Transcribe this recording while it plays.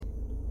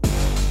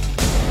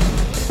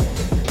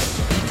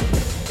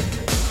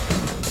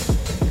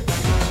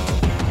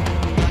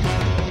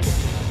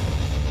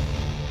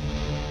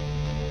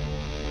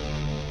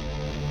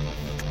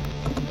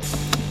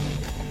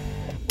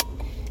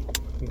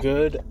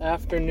Good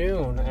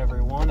afternoon,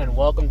 everyone, and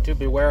welcome to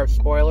Beware of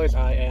Spoilers.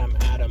 I am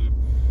Adam.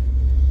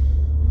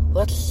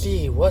 Let's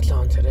see what's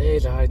on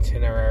today's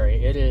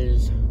itinerary. It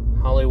is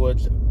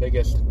Hollywood's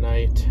biggest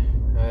night,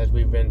 as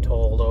we've been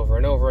told over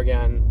and over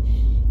again.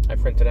 I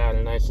printed out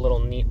a nice little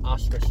neat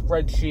Oscar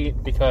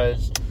spreadsheet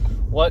because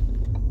what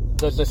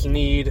does this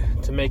need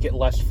to make it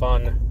less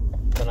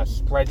fun than a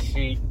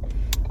spreadsheet?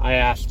 I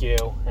asked you,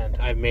 and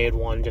I've made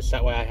one just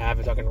that way I have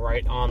it so I can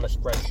write on the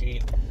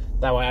spreadsheet.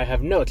 That way I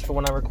have notes for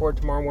when I record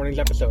tomorrow morning's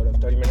episode of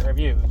 30-minute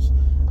reviews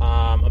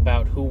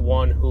about who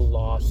won, who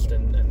lost,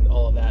 and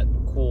all of that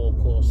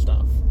cool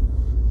stuff.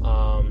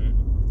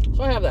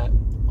 So I have that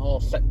all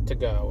set to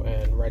go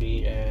and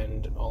ready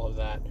and all of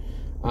that.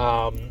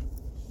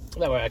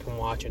 That way I can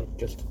watch and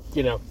just,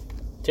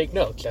 take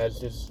notes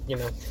as is,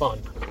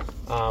 fun.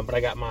 But I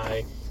got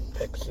my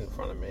picks in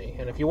front of me.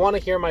 And if you want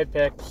to hear my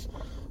picks,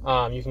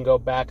 you can go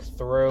back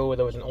through.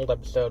 There was an old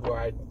episode where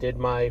I did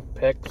my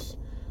picks.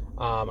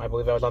 I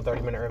believe I was on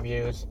 30-minute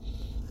reviews.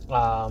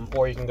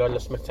 Or you can go to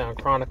the Smithtown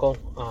Chronicle.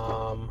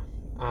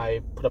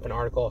 I put up an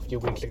article a few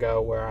weeks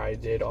ago where I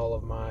did all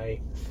of my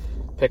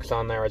picks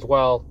on there as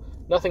well.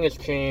 Nothing has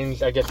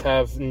changed. I just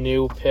have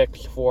new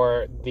picks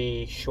for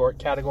the short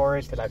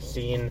categories because I've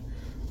seen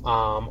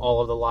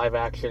all of the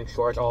live-action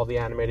shorts, all of the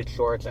animated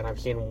shorts, and I've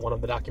seen one of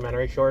the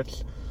documentary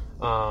shorts.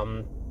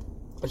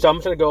 So I'm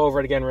just going to go over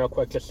it again real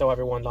quick just so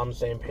everyone's on the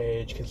same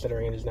page,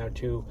 considering it is now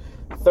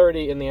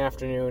 2:30 in the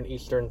afternoon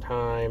Eastern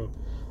Time.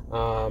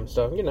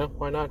 So,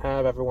 why not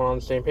have everyone on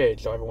the same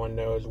page so everyone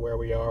knows where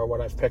we are, what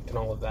I've picked, and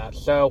all of that.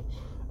 So,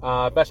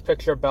 Best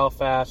Picture,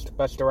 Belfast.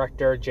 Best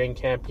Director, Jane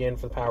Campion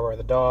for The Power of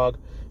the Dog.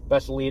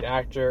 Best Lead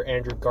Actor,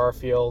 Andrew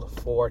Garfield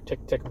for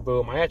Tick, Tick,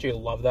 Boom. I actually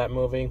love that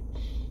movie.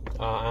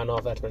 I don't know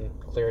if that's been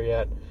clear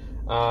yet.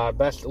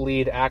 Best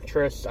Lead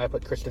Actress, I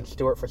put Kristen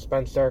Stewart for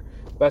Spencer.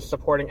 Best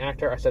Supporting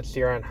Actor, I said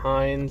Ciarán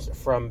Hinds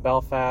from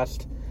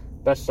Belfast.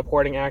 Best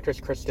Supporting Actress,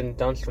 Kristen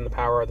Dunst from The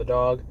Power of the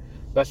Dog.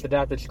 Best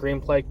Adapted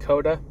Screenplay,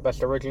 Coda.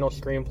 Best Original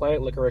Screenplay,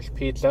 Licorice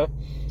Pizza.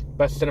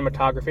 Best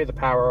Cinematography, The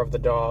Power of the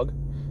Dog.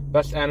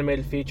 Best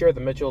Animated Feature,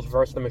 The Mitchells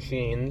vs. the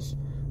Machines.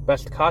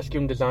 Best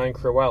Costume Design,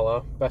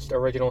 Cruella. Best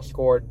Original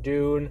Score,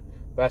 Dune.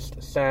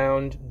 Best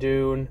Sound,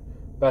 Dune.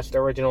 Best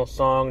Original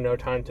Song, No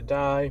Time to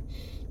Die.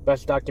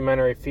 Best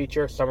Documentary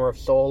Feature, Summer of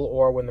Soul,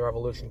 or When the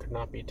Revolution Could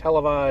Not Be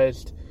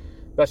Televised.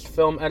 Best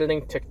Film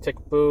Editing, Tick, Tick,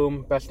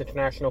 Boom. Best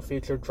International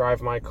Feature, Drive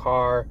My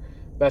Car.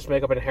 Best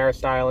Makeup and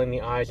Hairstyling,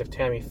 The Eyes of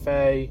Tammy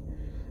Faye.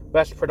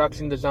 Best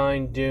Production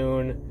Design,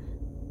 Dune.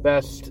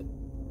 Best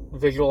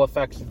Visual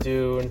Effects,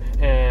 Dune.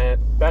 And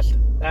Best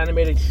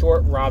Animated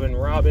Short, Robin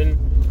Robin.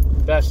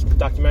 Best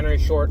Documentary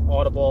Short,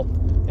 Audible.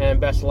 And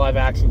Best Live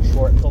Action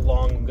Short, The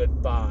Long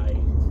Goodbye.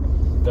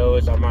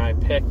 Those are my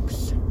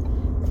picks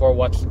for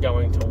what's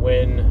going to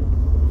win.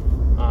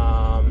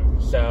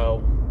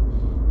 So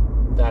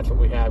that's what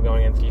we have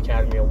going into the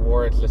Academy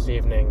Awards this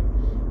evening.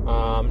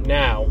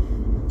 Now,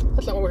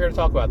 that's not what we're here to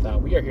talk about, though.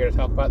 We are here to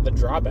talk about The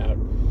Dropout.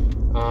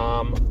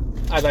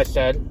 As I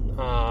said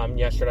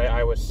yesterday,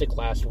 I was sick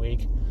last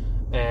week,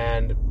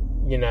 and,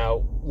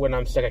 when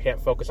I'm sick, I can't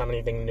focus on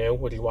anything new,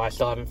 which is why I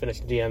still haven't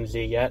finished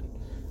DMZ yet.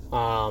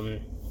 And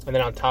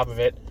then on top of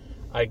it,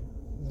 I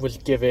was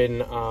given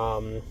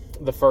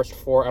the first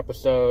 4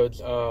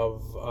 episodes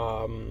of,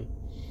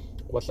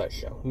 what's that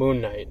show? Moon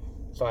Knight.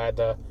 So I had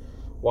to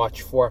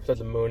watch 4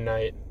 episodes of Moon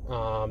Knight.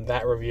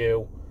 That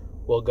review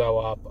will go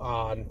up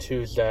on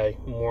Tuesday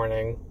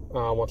morning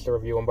once the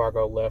review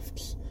embargo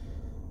lifts.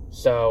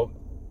 So,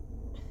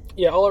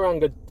 yeah, all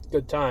around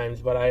good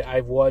times, but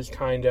I was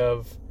kind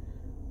of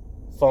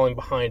falling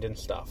behind and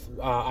stuff.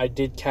 I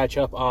did catch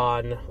up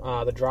on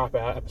The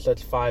Dropout,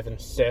 episodes 5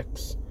 and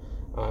 6.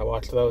 I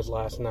watched those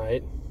last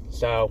night.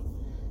 So,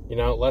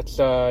 let's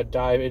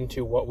dive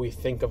into what we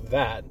think of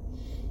that,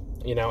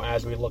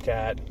 as we look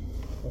at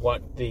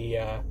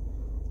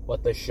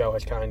what this show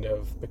has kind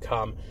of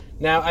become.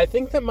 Now, I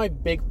think that my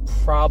big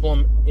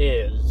problem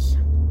is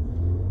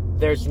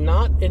there's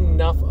not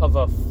enough of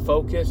a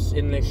focus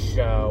in this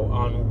show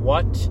on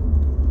what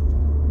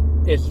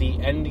is the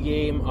end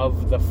game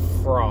of the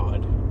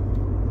fraud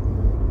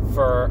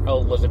for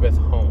Elizabeth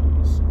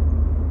Holmes.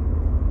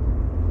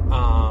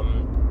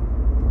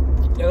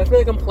 And that's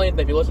been a complaint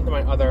that if you listen to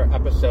my other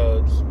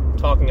episodes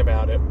talking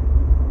about it,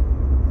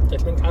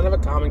 it's been kind of a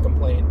common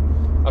complaint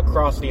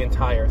across the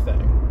entire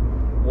thing.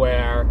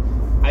 Where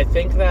I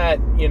think that,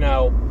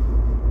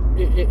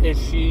 is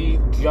she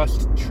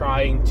just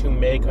trying to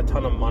make a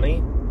ton of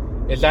money?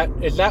 Is that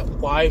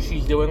why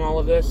she's doing all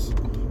of this?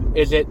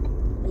 Is it,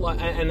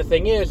 and the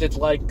thing is, it's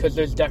like, because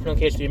there's definitely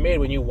a case to be made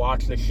when you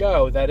watch the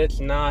show that it's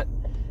not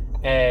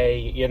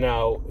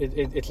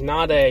it's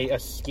not a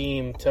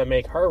scheme to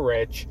make her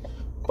rich,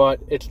 but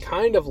it's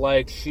kind of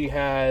like she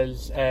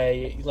has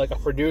a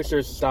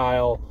producer's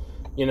style,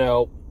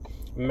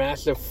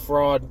 massive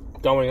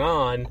fraud going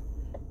on,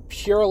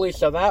 purely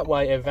so that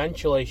way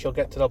eventually she'll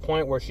get to the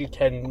point where she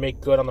can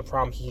make good on the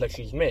promises that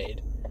she's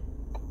made.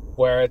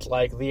 Where it's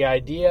like the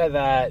idea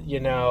that,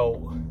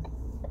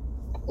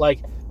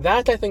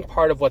 that's, I think,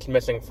 part of what's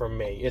missing for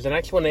me, is an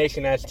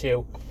explanation as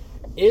to,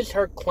 is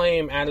her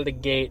claim out of the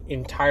gate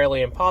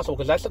entirely impossible?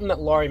 Because that's something that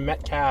Laurie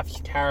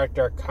Metcalf's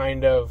character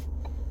kind of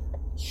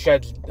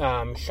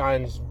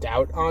shines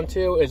doubt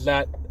onto, is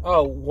that,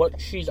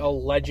 what she's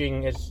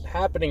alleging is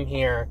happening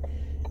here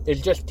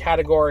is just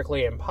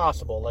categorically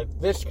impossible. Like,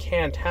 this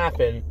can't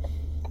happen,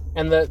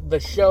 and the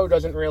show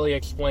doesn't really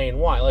explain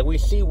why. Like, we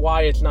see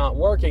why it's not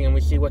working, and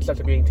we see what steps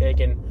are being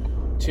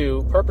taken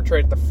to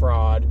perpetrate the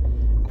fraud,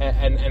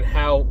 and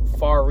how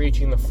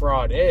far-reaching the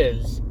fraud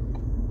is,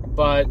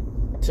 but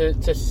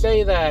to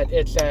say that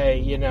it's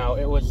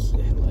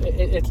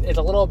it's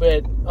a little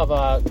bit of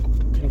a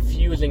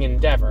confusing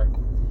endeavor,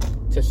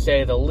 to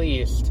say the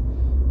least,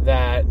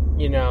 that,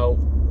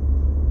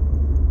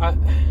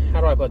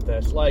 how do I put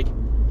this? Like,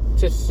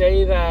 to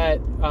say that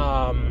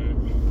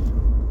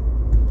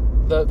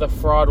the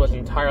fraud was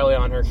entirely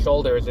on her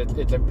shoulders,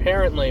 it's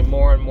apparently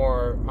more and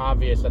more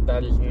obvious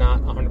that is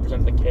not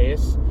 100% the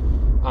case,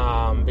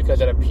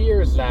 because it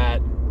appears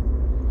that,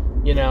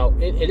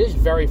 it is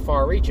very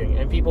far-reaching,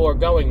 and people are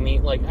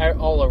going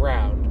all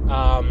around.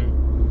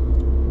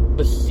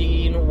 The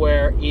scene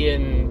where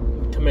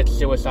Ian commits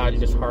suicide is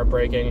just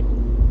heartbreaking.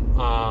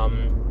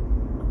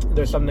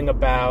 There's something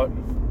about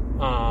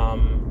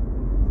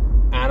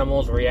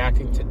animals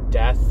reacting to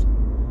death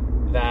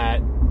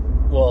that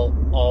will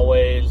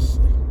always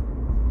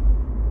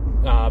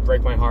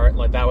break my heart.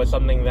 Like, that was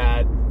something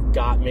that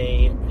got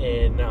me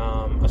in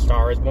A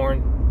Star Is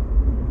Born.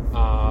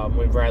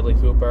 When Bradley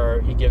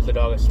Cooper, he gives the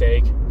dog a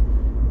steak,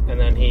 and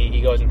then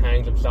he goes and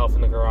hangs himself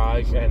in the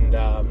garage, and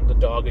the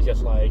dog is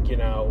just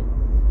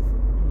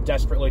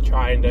desperately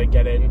trying to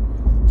get in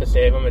to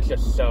save him. It's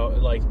just so,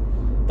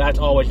 that's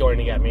always going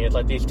to get me. It's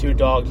like these two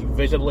dogs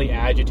visibly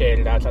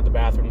agitated outside the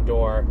bathroom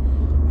door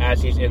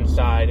as he's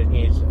inside and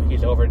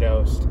he's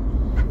overdosed.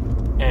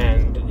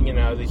 And,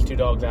 these two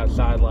dogs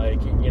outside,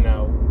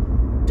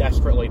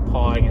 desperately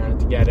pawing at it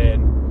to get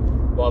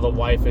in, while the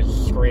wife is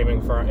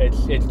screaming for it.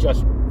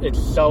 It's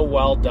so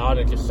well done.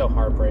 It's just so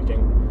heartbreaking.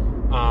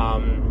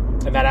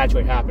 And that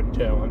actually happened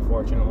too,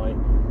 unfortunately.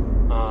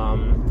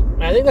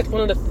 And I think that's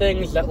one of the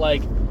things that,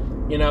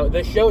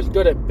 this show is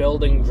good at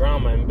building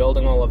drama and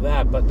building all of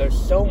that, but there's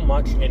so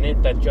much in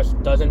it that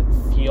just doesn't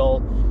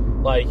feel,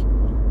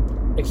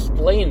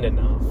 explained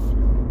enough.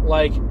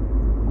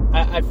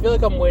 I feel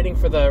like I'm waiting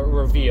for the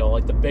reveal,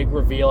 the big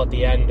reveal at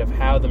the end of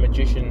how the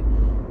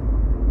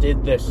magician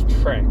did this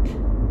trick.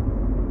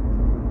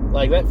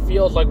 That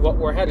feels like what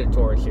we're headed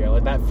towards here.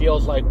 That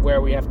feels like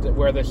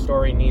where the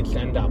story needs to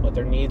end up.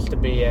 There needs to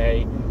be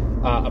a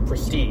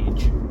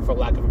prestige, for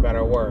lack of a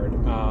better word,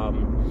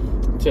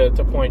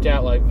 to point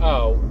out,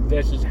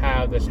 this is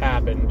how this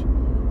happened,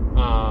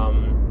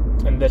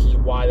 and this is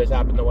why this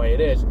happened the way it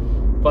is.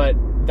 But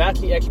that's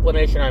the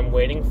explanation I'm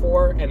waiting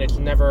for, and it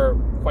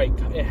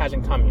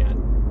hasn't come yet.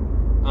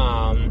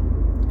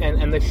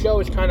 And the show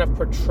is kind of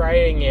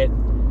portraying it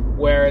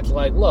where it's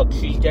look,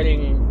 she's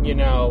getting,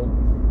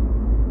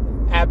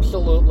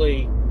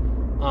 absolutely,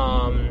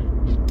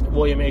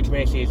 William H.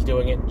 Macy is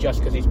doing it just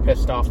because he's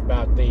pissed off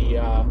about the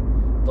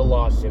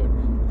lawsuit.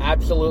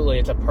 Absolutely,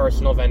 it's a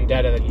personal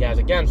vendetta that he has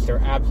against her.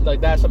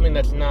 That's something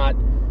that's not,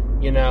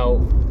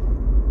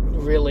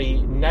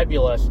 really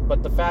nebulous.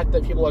 But the fact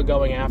that people are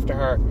going after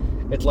her,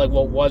 it's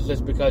well, was this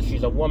because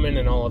she's a woman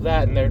and all of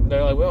that? And they're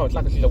like, well, it's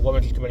not because she's a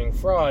woman, she's committing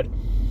fraud.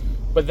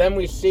 But then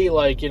we see,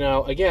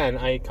 again,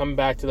 I come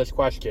back to this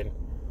question: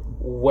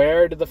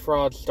 where did the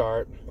fraud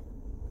start?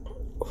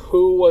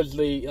 Who was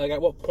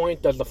at what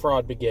point does the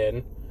fraud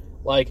begin?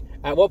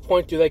 At what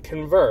point do they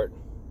convert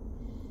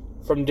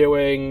from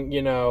doing,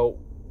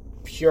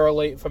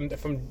 purely, from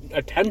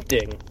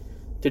attempting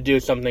to do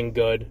something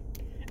good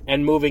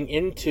and moving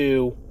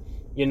into,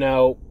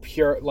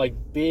 pure,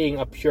 being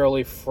a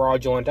purely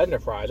fraudulent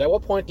enterprise? At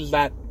what point does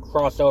that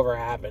crossover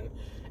happen?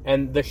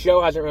 And the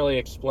show hasn't really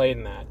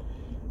explained that,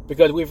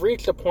 because we've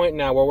reached a point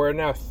now where we're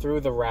now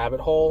through the rabbit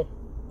hole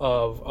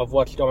of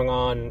what's going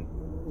on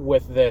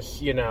with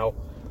this,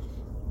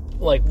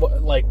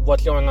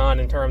 what's going on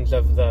in terms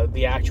of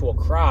the actual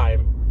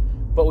crime,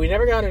 but we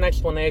never got an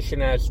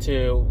explanation as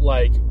to,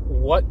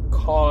 what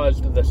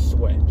caused the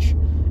switch.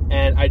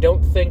 And I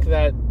don't think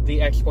that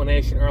the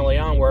explanation early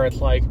on, where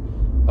it's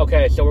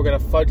okay, so we're going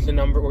to fudge the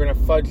number, we're going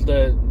to fudge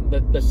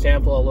the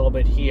sample a little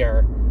bit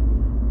here,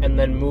 and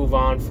then move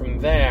on from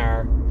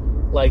there,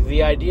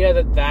 the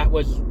idea that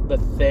was the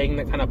thing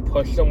that kind of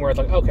pushed them, where it's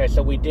okay,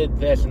 so we did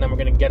this, and then we're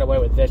going to get away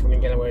with this, we're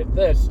going to get away with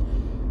this.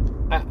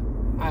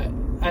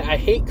 I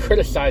hate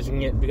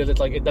criticizing it, because it's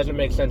it doesn't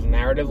make sense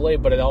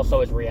narratively, but it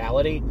also is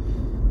reality.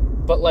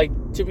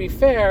 But, to be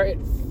fair, it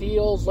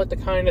feels like the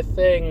kind of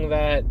thing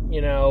that,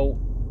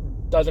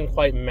 doesn't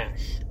quite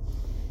mesh.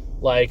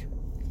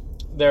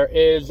 There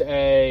is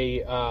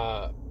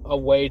a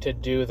way to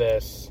do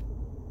this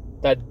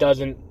that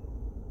doesn't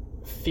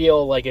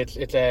feel like it's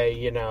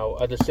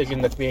a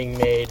decision that's being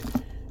made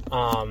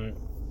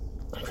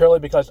purely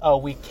because,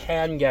 we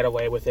can get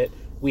away with it,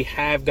 we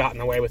have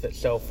gotten away with it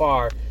so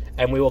far,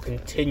 and we will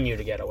continue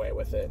to get away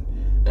with it.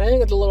 And I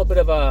think it's a little bit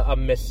of a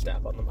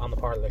misstep on the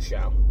part of the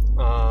show.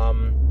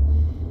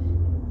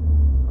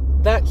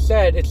 That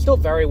said, it's still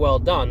very well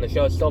done. The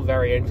show is still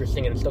very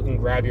interesting, and it still can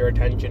grab your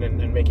attention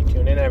and make you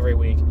tune in every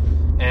week.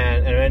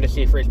 And Amanda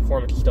Seyfried's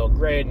performance is still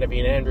great.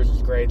 Naveen Andrews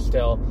is great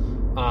still.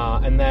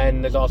 And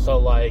then there's also,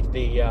 like,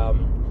 the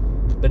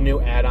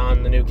new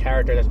add-on, the new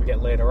character that we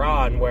get later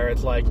on, where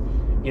it's like,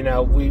 you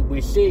know,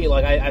 we see,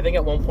 like, I think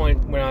at one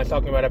point when I was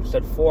talking about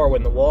episode 4,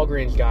 when the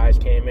Walgreens guys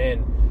came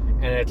in,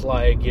 and it's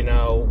like, you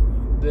know,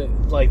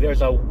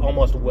 there's a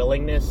almost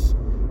willingness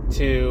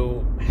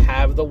to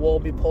have the wool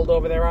be pulled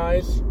over their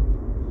eyes.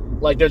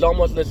 Like, there's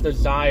almost this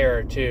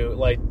desire to,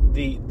 like,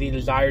 the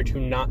desire to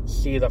not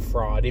see the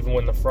fraud, even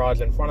when the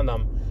fraud's in front of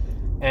them.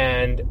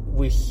 And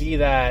we see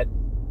that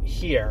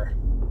here,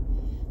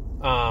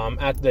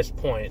 at this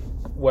point,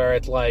 where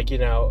it's like, you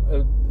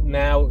know,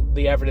 now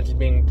the evidence is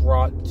being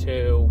brought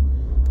to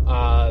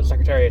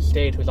Secretary of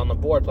State, who's on the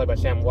board, played by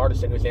Sam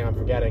Waterston, whose name I'm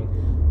forgetting.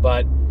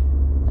 But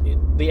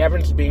the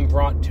evidence is being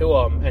brought to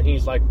him, and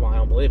he's like, well, I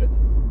don't believe it.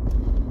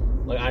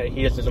 Like,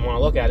 he just doesn't want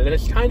to look at it. And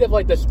it's kind of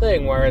like this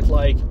thing where it's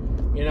like,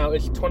 you know,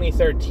 it's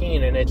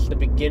 2013, and it's the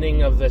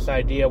beginning of this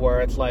idea where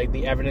it's like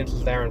the evidence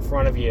is there in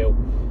front of you,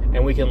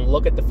 and we can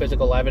look at the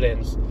physical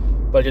evidence,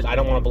 but just, I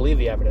don't want to believe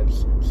the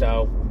evidence.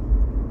 So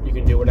you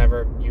can do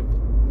whatever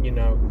you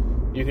know,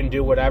 you can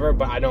do whatever,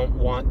 but I don't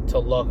want to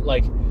look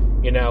like,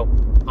 you know,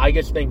 I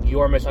just think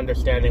you're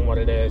misunderstanding what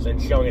it is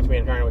and showing it to me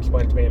and trying to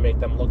explain it to me and make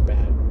them look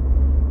bad.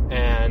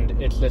 And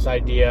it's this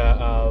idea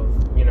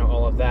of, you know,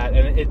 all of that.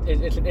 And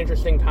it's an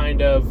interesting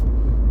kind of,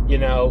 you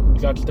know,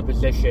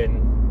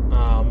 juxtaposition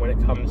when it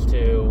comes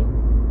to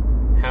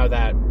how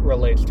that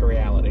relates to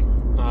reality.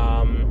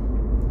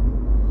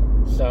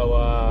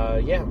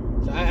 Yeah.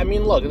 I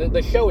mean, look,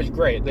 the show is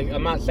great.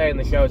 I'm not saying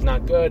the show is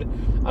not good.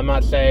 I'm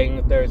not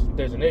saying there's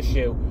an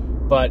issue.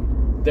 But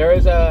there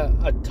is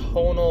a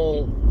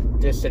tonal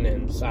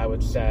dissonance, I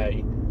would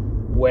say,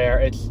 where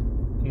it's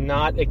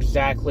not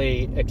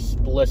exactly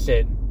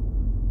explicit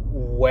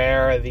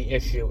where the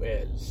issue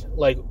is.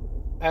 Like,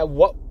 at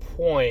what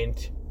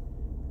point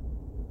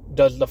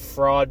does the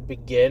fraud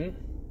begin?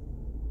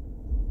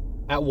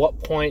 At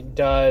what point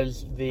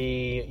does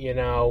the, you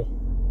know,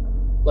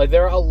 like,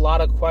 there are a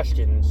lot of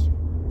questions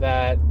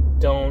that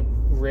don't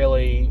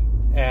really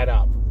add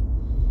up.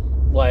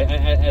 Like,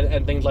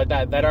 and things like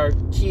that are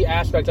key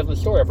aspects of the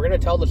story. If we're going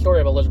to tell the story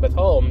of Elizabeth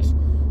Holmes,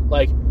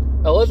 like,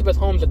 Elizabeth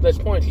Holmes at this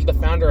point, she's the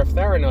founder of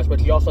Theranos, but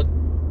she's also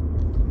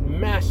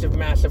massive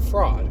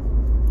fraud.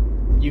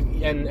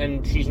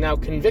 And she's now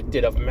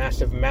convicted of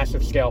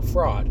massive scale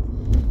fraud.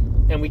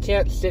 And we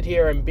can't sit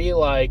here and be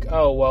like,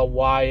 oh, well,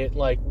 why,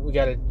 like, we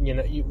gotta, you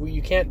know,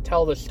 you can't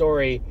tell the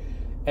story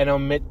and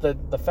omit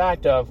the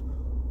fact of,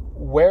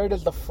 where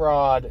does the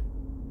fraud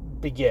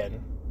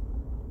begin?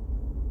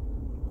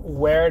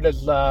 At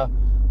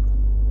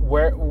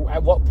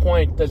what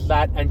point does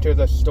that enter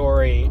the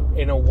story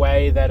in a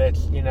way that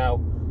it's, you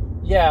know,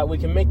 yeah, we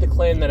can make the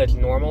claim that it's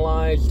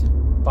normalized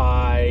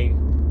by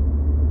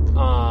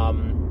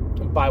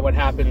what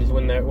happens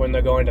when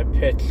they're going to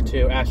pitch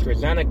to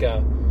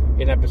AstraZeneca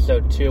in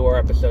episode 2 or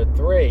episode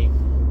 3,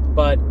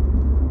 but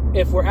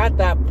if we're at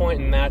that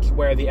point and that's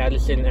where the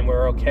Edison, and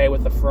we're okay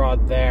with the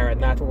fraud there,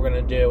 and that's what we're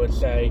going to do, and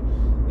say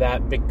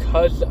that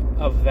because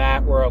of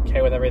that we're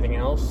okay with everything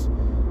else,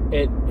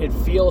 it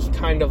feels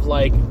kind of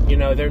like, you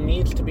know, there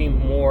needs to be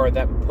more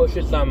that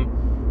pushes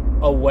them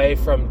away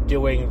from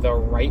doing the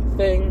right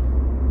thing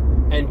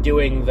and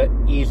doing the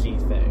easy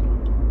thing.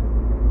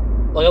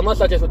 Like, unless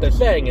that's just what they're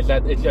saying, is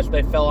that it's just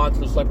they fell onto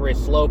the slippery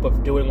slope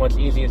of doing what's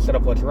easy instead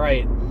of what's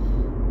right.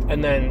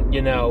 And then,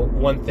 you know,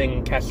 one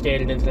thing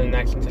cascaded into the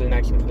next, into the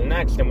next, into the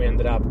next, and we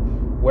ended up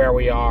where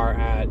we are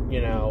at,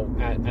 you know,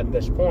 at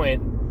this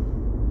point.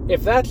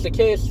 If that's the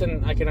case,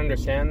 then I can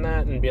understand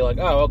that and be like,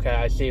 oh, okay,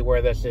 I see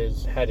where this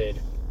is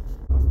headed.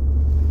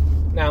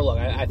 Now, look,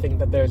 I think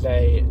that there's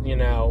a, you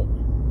know,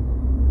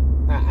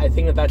 I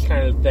think that that's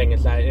kind of the thing,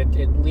 is that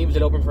it leaves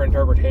it open for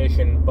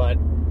interpretation, but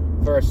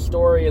for a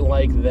story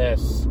like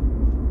this,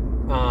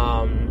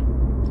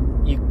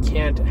 you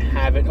can't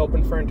have it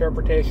open for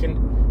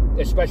interpretation,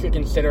 especially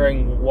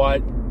considering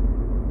what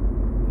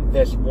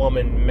this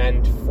woman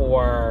meant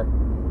for,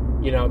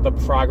 you know, the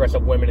progress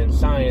of women in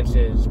science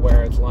is,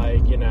 where it's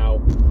like, you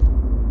know,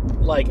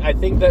 like, I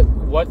think that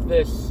what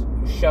this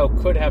show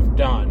could have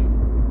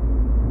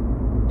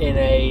done in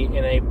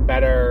a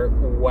better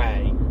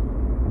way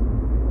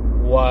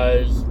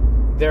was,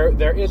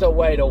 there is a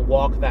way to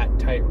walk that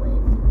tightrope,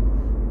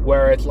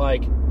 where it's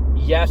like,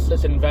 yes,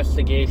 this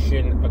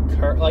investigation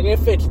occurred, like,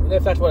 if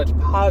that's what it's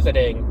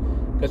positing,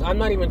 because I'm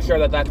not even sure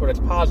that that's what it's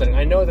positing.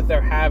 I know that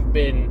there have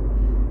been,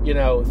 you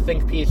know,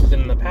 think pieces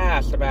in the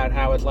past about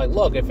how it's like,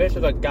 look, if this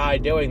was a guy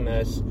doing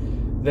this,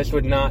 this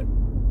would not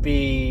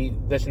be,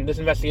 this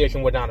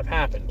investigation would not have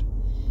happened.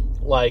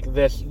 Like,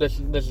 this,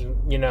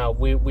 you know,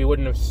 we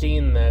wouldn't have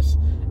seen this,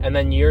 and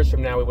then years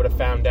from now we would have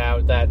found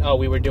out that, oh,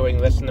 we were doing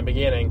this in the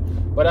beginning,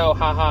 but oh,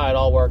 haha, it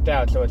all worked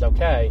out, so it's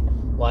okay.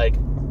 Like,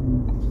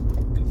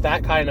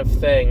 that kind of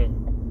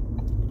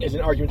thing is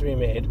an argument to be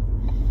made.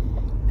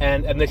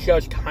 And the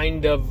show's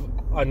kind of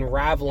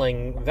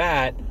unraveling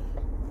that,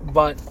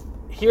 but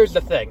here's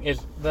the thing, is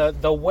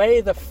the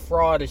way the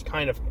fraud is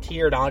kind of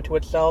tiered onto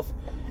itself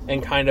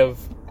and kind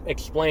of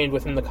explained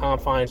within the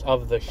confines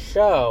of the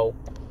show,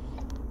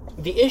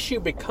 the issue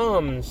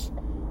becomes,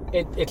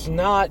 it's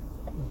not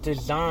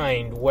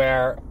designed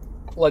where,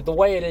 like, the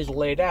way it is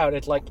laid out,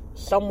 it's like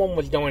someone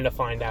was going to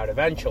find out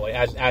eventually,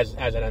 as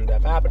it ended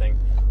up happening,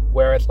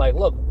 where it's like,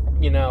 look,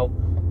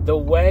 the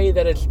way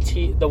that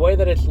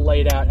it's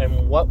laid out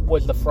and what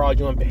was the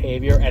fraudulent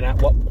behavior and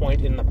at what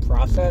point in the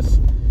process,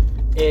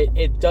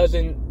 it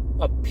doesn't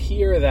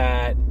appear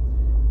that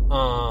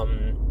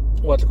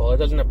it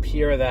doesn't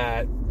appear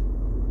that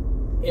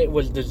it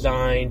was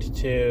designed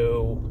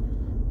to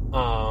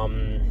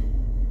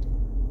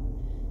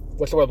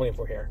what's the word I'm looking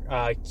for here?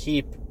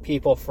 Keep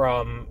people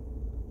from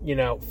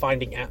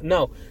finding out.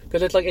 No,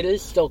 because it's like it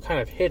is still kind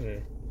of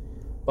hidden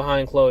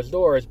behind closed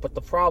doors, but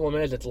the problem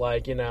is it's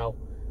like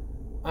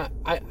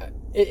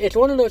it's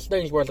one of those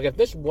things where it's like, if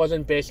this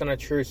wasn't based on a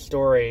true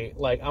story,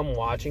 like, I'm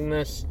watching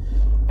this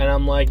and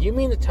I'm like, you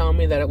mean to tell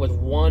me that it was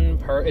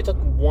it took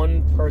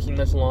one person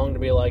this long to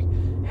be like,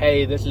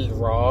 hey, this is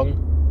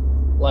wrong?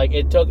 Like,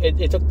 it took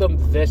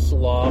them this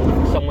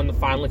long for someone to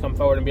finally come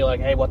forward and be like,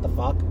 hey, what the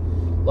fuck?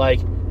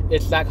 Like,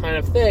 it's that kind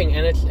of thing,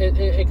 and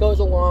it goes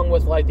along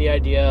with, like, the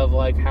idea of,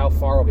 like, how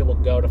far will people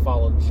go to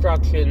follow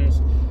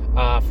instructions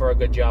for a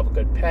good job, a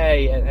good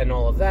pay, and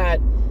all of that.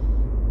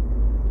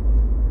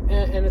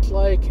 And it's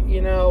like, I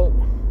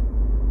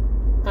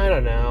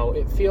don't know.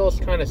 It feels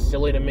kind of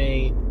silly to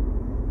me.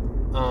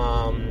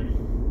 I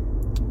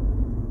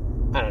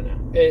don't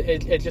know.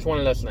 It's just one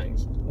of those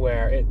things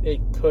where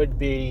it could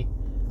be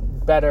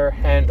better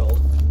handled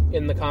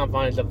in the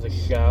confines of the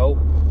show.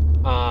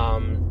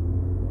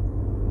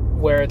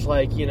 Where it's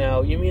like, you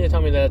mean to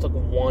tell me that it took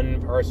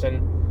one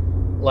person,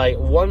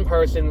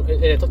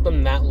 it took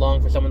them that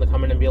long for someone to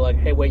come in and be like,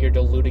 hey, wait, you're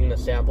diluting the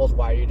samples.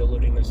 Why are you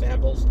diluting the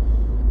samples?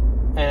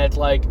 And it's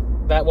like,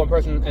 that one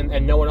person,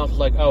 and no one else is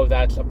like, oh,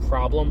 that's a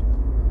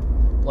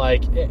problem.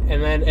 Like,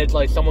 and then it's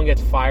like someone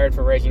gets fired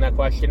for raising that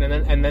question,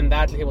 and then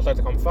that's when people start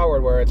to come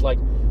forward, where it's like,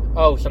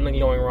 oh, something's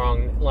going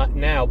wrong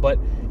now. But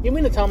you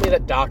mean to tell me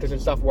that doctors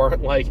and stuff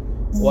weren't like,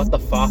 what the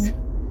fuck?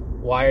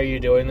 Why are you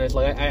doing this?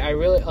 Like, I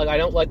really, like, I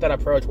don't like that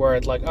approach where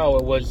it's like, oh,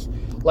 it was,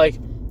 like,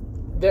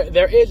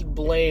 there is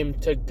blame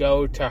to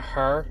go to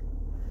her.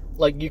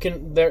 Like,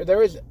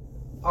 there is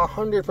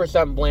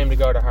 100% blame to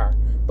go to her.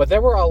 But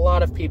there were a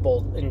lot of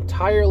people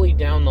entirely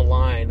down the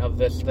line of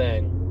this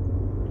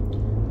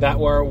thing that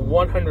were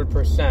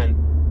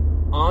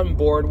 100% on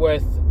board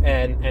with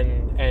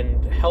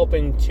and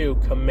helping to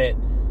commit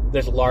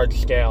this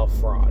large-scale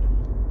fraud.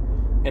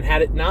 And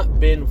had it not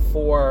been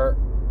for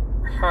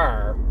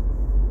her,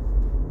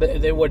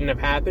 they wouldn't have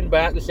happened. But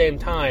at the same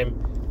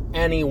time,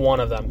 any one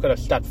of them could have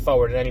stepped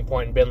forward at any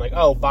point and been like,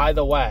 oh, by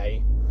the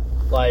way,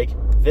 like,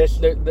 there's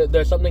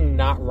something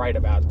not right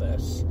about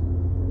this.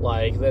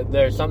 Like,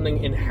 there's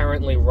something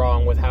inherently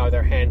wrong with how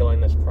they're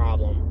handling this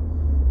problem.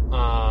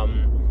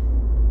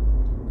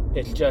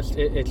 It's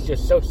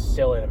just so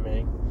silly to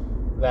me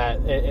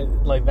that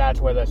like,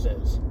 that's where this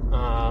is.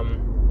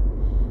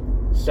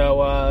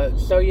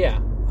 So yeah.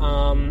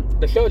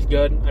 The show's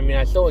good. I mean,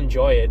 I still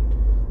enjoy it.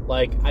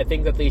 Like, I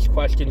think that these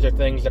questions are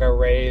things that are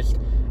raised,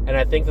 and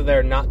I think that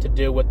they're not to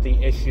do with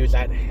the issues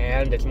at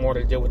hand. It's more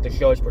to do with the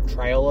show's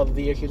portrayal of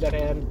the issues at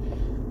hand.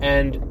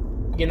 And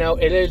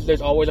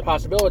there's always a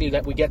possibility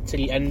that we get to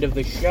the end of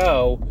the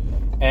show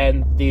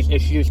and these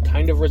issues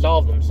kind of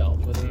resolve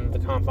themselves within the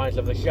confines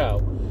of the show.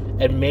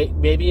 And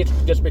maybe it's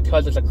just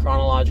because it's a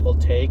chronological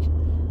take,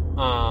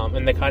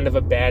 and they kind of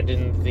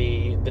abandoned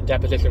the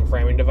deposition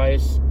framing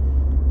device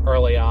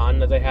early on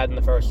that they had in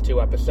the first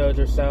 2 episodes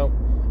or so.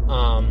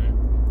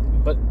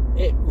 But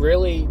it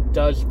really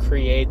does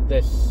create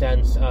this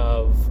sense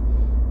of,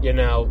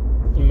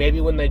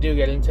 maybe when they do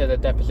get into the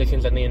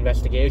depositions and the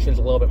investigations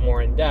a little bit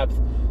more in depth,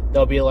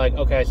 they'll be like,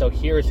 okay, so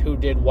here's who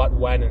did what,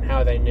 when, and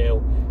how they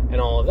knew,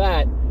 and all of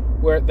that,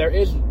 where there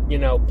is,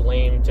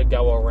 blame to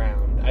go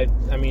around.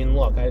 I mean,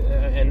 look,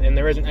 and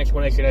there is an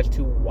explanation as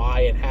to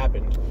why it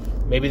happened.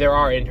 Maybe there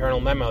are internal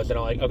memos that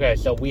are like, okay,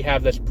 so we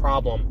have this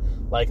problem,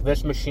 like,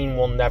 this machine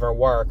will never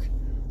work,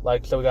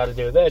 like, so we got to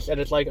do this, and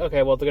it's like,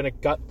 okay, well, they're going to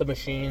gut the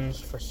machines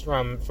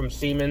from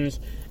Siemens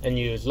and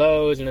use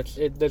those, and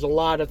there's a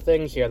lot of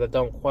things here that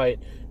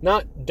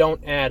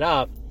don't add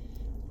up,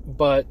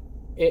 but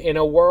in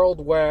a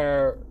world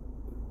where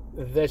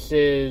this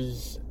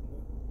is,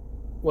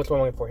 what's what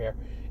I'm looking for here?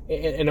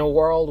 In a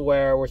world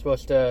where we're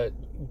supposed to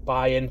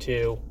buy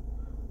into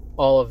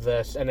all of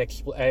this and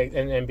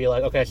be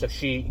like, okay, so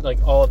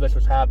all of this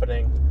was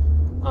happening.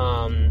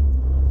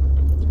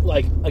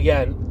 Like,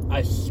 again,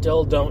 I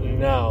still don't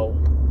know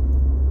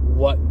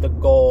what the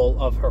goal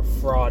of her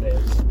fraud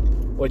is,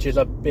 which is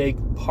a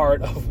big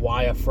part of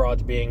why a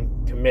fraud's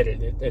being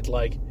committed. It's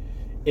like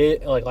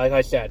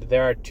I said,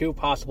 there are 2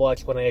 possible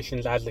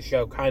explanations as the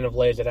show kind of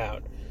lays it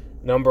out.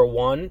 Number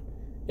 1,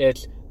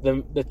 it's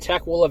the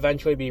tech will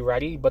eventually be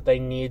ready, but they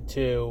need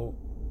to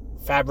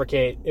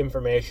fabricate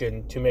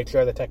information to make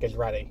sure the tech is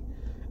ready.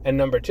 And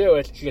number two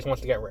is she just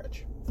wants to get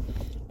rich.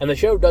 And the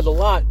show does a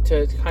lot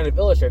to kind of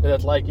illustrate, because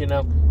it's like,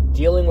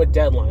 dealing with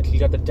deadlines.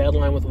 She's got the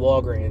deadline with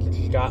Walgreens, and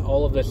she's got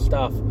all of this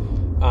stuff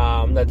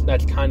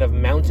that's kind of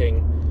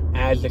mounting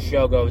as the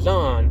show goes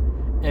on.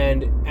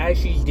 And as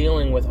she's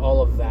dealing with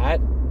all of that,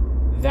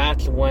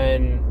 that's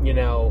when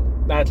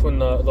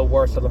the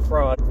worst of the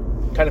fraud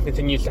kind of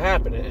continues to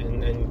happen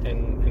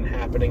and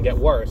happen and get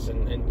worse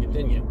and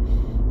continue.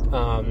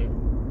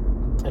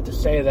 And to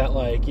say that,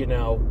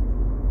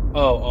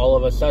 all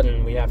of a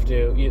sudden we have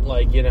to,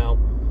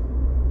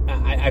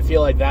 I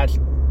feel like that's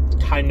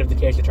kind of the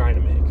case they're trying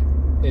to make,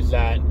 is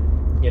that,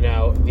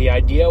 the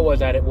idea was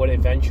that it would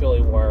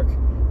eventually work,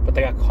 but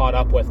they got caught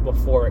up with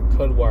before it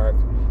could work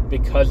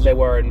because they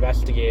were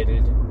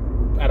investigated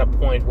at a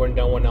point where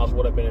no one else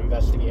would have been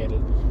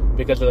investigated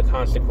because of the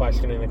constant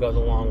questioning that goes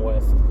along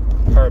with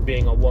her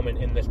being a woman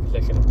in this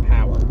position of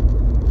power.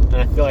 And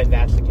I feel like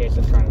that's the case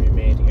that's trying to be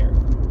made here.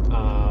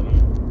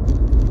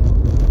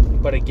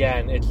 But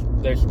again,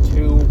 there's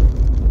too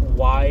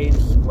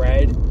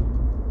widespread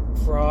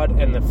fraud,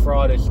 and the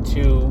fraud is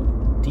too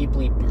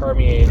deeply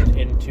permeated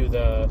into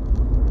the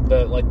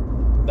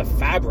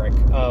fabric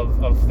of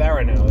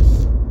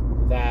Theranos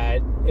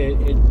that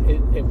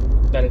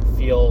it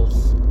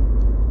feels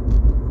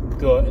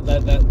good,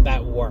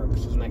 that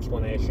works as an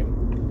explanation,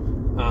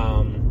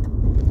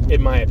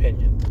 in my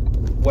opinion.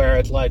 Where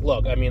it's like,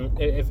 look, I mean,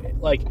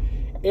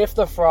 if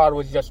the fraud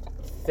was just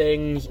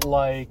things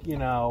like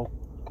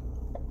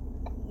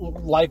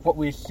what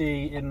we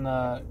see in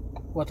the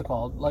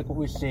like what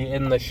we see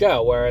in the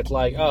show, where it's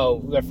like,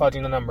 oh, they're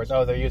fudging the numbers,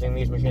 oh, they're using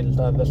these machines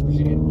instead of this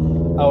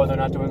machine, oh, they're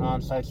not doing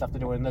on-site stuff, they're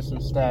doing this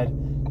instead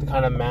to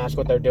kind of mask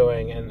what they're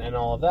doing and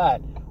all of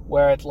that,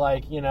 where it's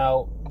like,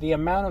 the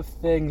amount of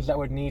things that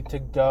would need to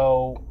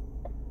go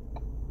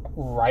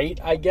right,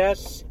 I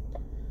guess,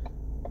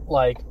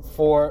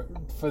 for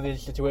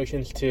these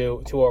situations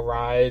to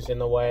arise in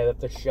the way that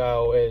the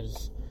show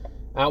is,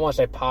 I don't want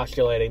to say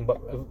postulating,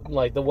 but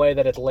the way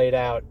that it's laid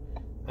out,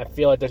 I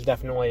feel like there's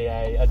definitely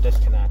a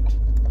disconnect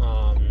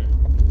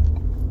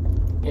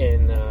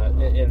in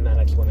that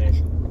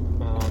explanation.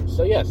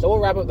 So we'll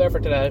wrap up there for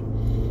today.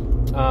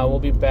 We'll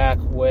be back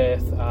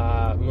with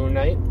Moon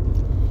Knight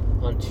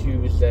on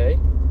Tuesday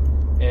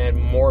and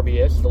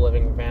Morbius, the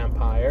Living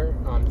Vampire,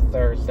 on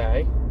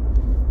Thursday.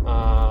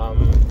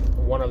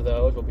 One of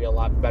those will be a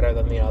lot better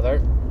than the other.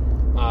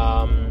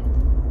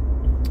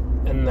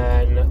 And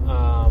then,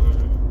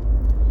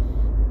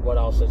 what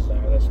else is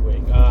there this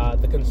week?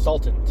 The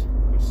Consultant,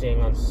 I'm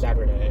seeing on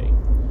Saturday.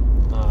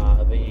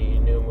 The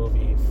new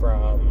movie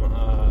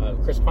from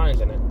Chris Pine's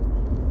in it,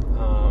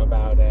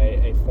 about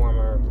a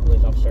former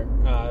police officer,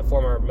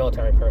 former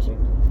military person.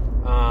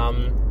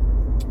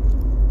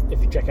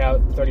 If you check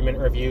out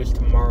 30-minute reviews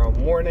tomorrow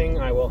morning,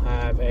 I will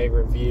have a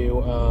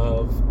review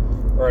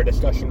or a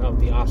discussion of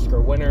the Oscar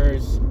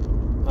winners.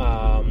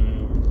 I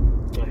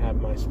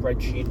have my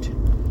spreadsheet,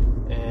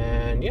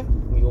 and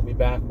we will be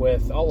back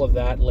with all of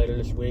that later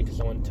this week.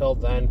 So until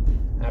then,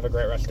 have a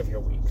great rest of your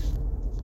weeks.